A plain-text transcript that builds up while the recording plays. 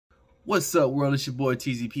What's up, world? It's your boy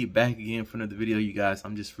TZP back again for another video, you guys.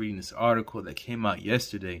 I'm just reading this article that came out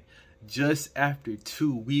yesterday. Just after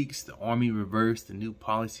 2 weeks, the Army reversed the new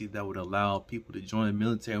policy that would allow people to join the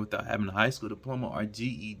military without having a high school diploma or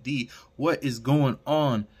GED. What is going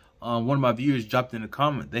on? One of my viewers dropped in a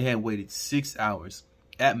comment. They had waited 6 hours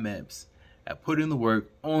at MEPS, had put in the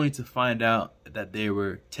work, only to find out that they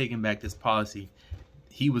were taking back this policy.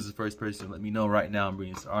 He was the first person to let me know. Right now, I'm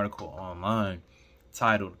reading this article online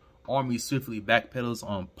titled, Army swiftly backpedals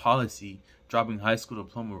on policy, dropping high school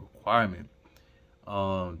diploma requirement.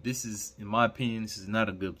 This is, in my opinion, this is not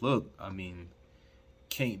a good look. I mean,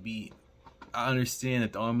 can't be. I understand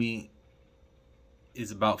that the Army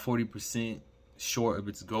is about 40% short of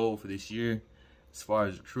its goal for this year as far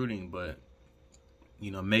as recruiting, but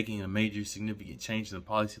you know, making a major significant change in the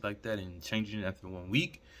policy like that and changing it after 1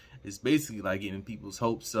 week is basically like getting people's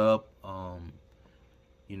hopes up,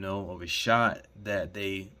 you know, of a shot that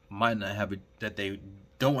they might not have that they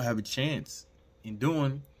don't have a chance in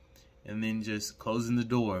doing, and then just closing the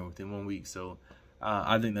door within 1 week. So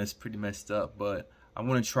I think that's pretty messed up, but I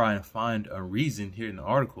want to try and find a reason here in the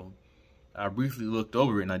article. I briefly looked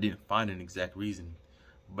over it and I didn't find an exact reason,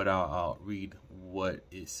 but I'll read what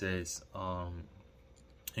it says.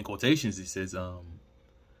 In quotations, it says,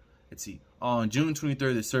 let's see, on June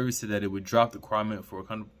 23rd, the service said that it would drop the requirement for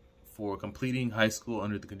completing high school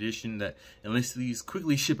under the condition that enlistees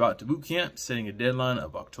quickly ship out to boot camp, setting a deadline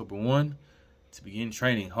of October 1 to begin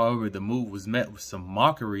training. However, the move was met with some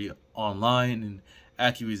mockery online and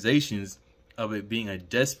accusations of it being a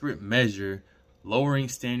desperate measure, lowering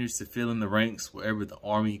standards to fill in the ranks wherever the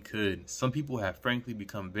Army could. Some people have frankly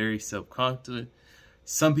become very self-conscious.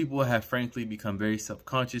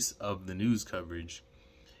 Of the news coverage.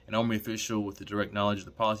 An Army official with the direct knowledge of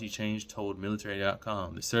the policy change told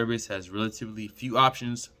military.com the service has relatively few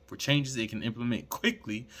options for changes it can implement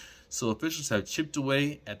quickly, so officials have chipped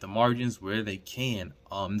away at the margins where they can.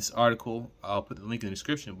 This article, I'll put the link in the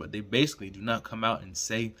description, but they basically do not come out and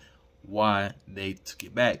say why they took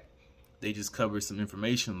it back. They just cover some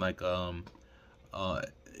information like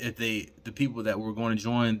if the people that were going to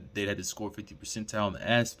join, they'd had to score 50 percentile on the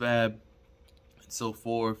ASVAB and so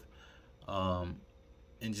forth,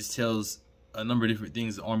 and just tells a number of different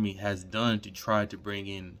things the Army has done to try to bring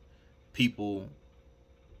in people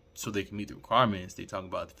so they can meet the requirements. They talk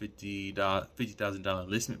about the $50,000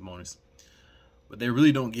 enlistment bonus, but they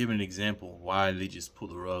really don't give an example why they just pull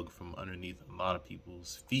the rug from underneath a lot of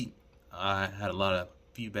people's feet. I had a lot of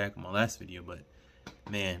feedback on my last video, but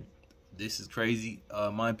man, this is crazy.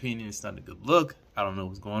 In my opinion, it's not a good look. I don't know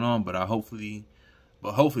what's going on, but hopefully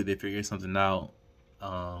they figure something out.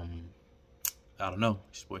 I don't know.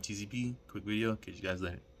 It's your boy TZP. Quick video. Catch you guys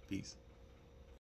later. Peace.